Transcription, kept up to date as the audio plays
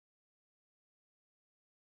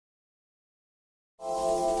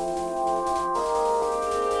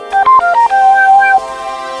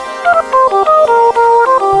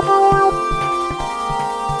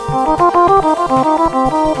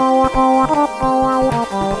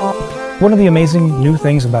One of the amazing new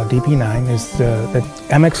things about DP9 is that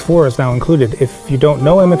MX4 is now included. If you don't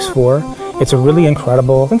know MX4, it's a really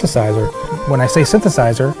incredible synthesizer. When I say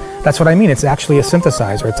synthesizer, that's what I mean. It's actually a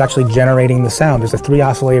synthesizer. It's actually generating the sound. There's a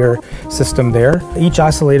 3-oscillator system there. Each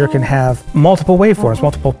oscillator can have multiple waveforms,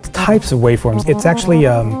 multiple types of waveforms. It's actually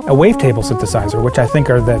a wavetable synthesizer, which I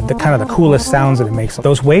think are the kind of the coolest sounds that it makes.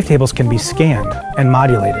 Those wavetables can be scanned and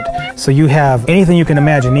modulated. So you have anything you can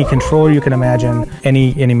imagine, any controller you can imagine,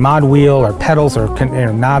 any mod wheel or pedals or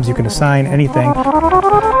knobs you can assign, anything.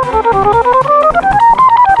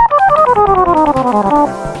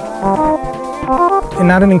 And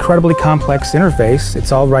not an incredibly complex interface.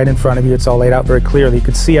 It's all right in front of you. It's all laid out very clearly. You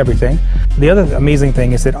can see everything. The other amazing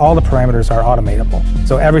thing is that all the parameters are automatable.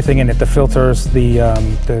 So everything in it, the filters, the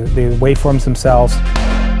waveforms themselves.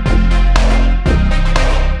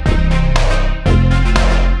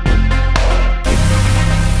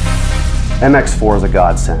 MX4 is a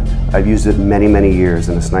godsend. I've used it many, many years,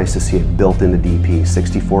 and it's nice to see it built into DP,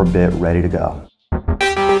 64-bit, ready to go.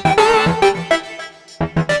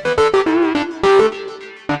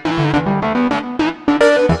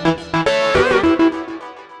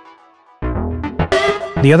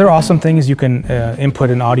 The other awesome thing is you can input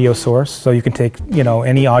an audio source, so you can take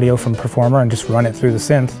any audio from Performer and just run it through the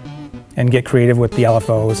synth and get creative with the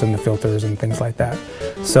LFOs and the filters and things like that.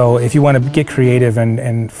 So if you want to get creative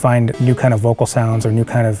and find new kind of vocal sounds or new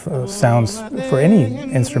kind of sounds for any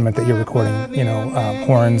instrument that you're recording,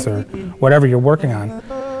 horns or whatever you're working on,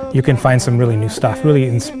 you can find some really new stuff, really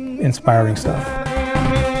inspiring stuff.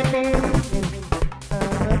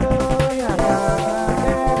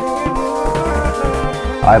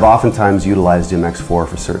 I've oftentimes utilized MX4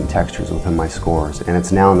 for certain textures within my scores, and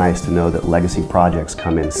it's now nice to know that legacy projects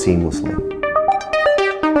come in seamlessly.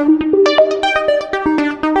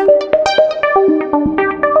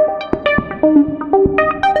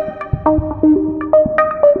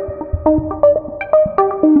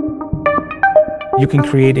 You can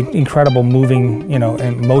create incredible moving,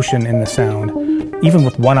 and motion in the sound, even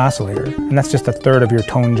with one oscillator, and that's just 1/3 of your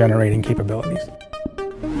tone generating capabilities.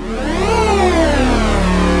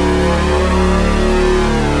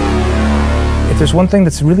 If there's one thing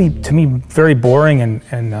that's really, to me, very boring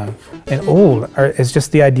and old, is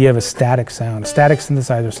just the idea of a static sound, static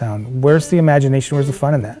synthesizer sound. Where's the imagination? Where's the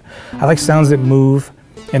fun in that? I like sounds that move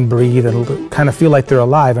and breathe and kind of feel like they're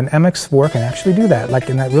alive, and MX4 can actually do that.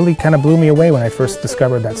 And that really kind of blew me away when I first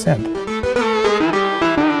discovered that synth.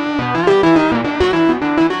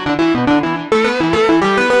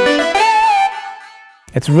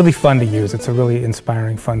 It's really fun to use. It's a really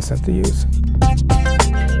inspiring, fun synth to use.